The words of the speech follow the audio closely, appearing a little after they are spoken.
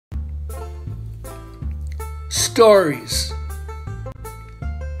Stories.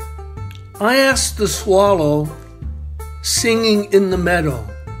 I asked the swallow singing in the meadow,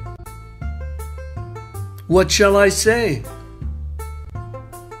 "What shall I say?"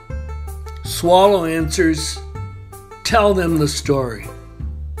 Swallow answers, "Tell them the story."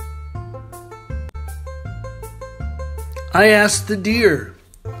 I asked the deer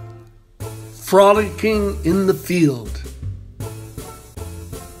frolicking in the field,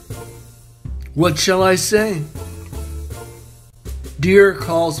 "What shall I say?" Deer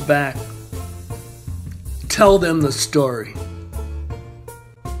calls back, "Tell them the story."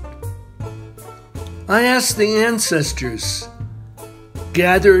 I asked the ancestors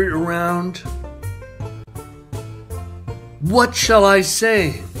gathered around, "What shall I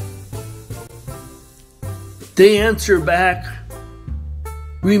say?" They answer back,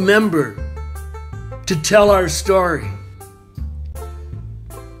 "Remember to tell our story.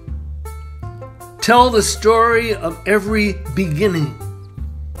 Tell the story of every beginning,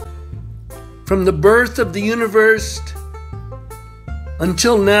 from the birth of the universe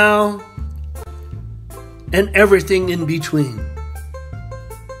until now, and everything in between.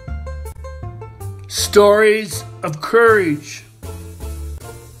 Stories of courage,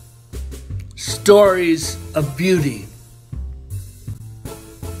 stories of beauty,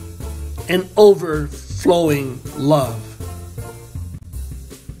 and overflowing love.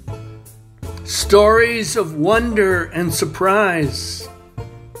 Stories of wonder and surprise,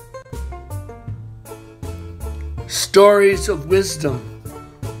 stories of wisdom,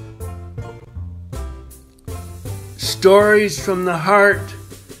 stories from the heart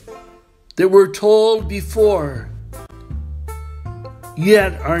that were told before,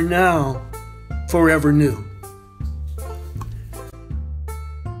 yet are now forever new.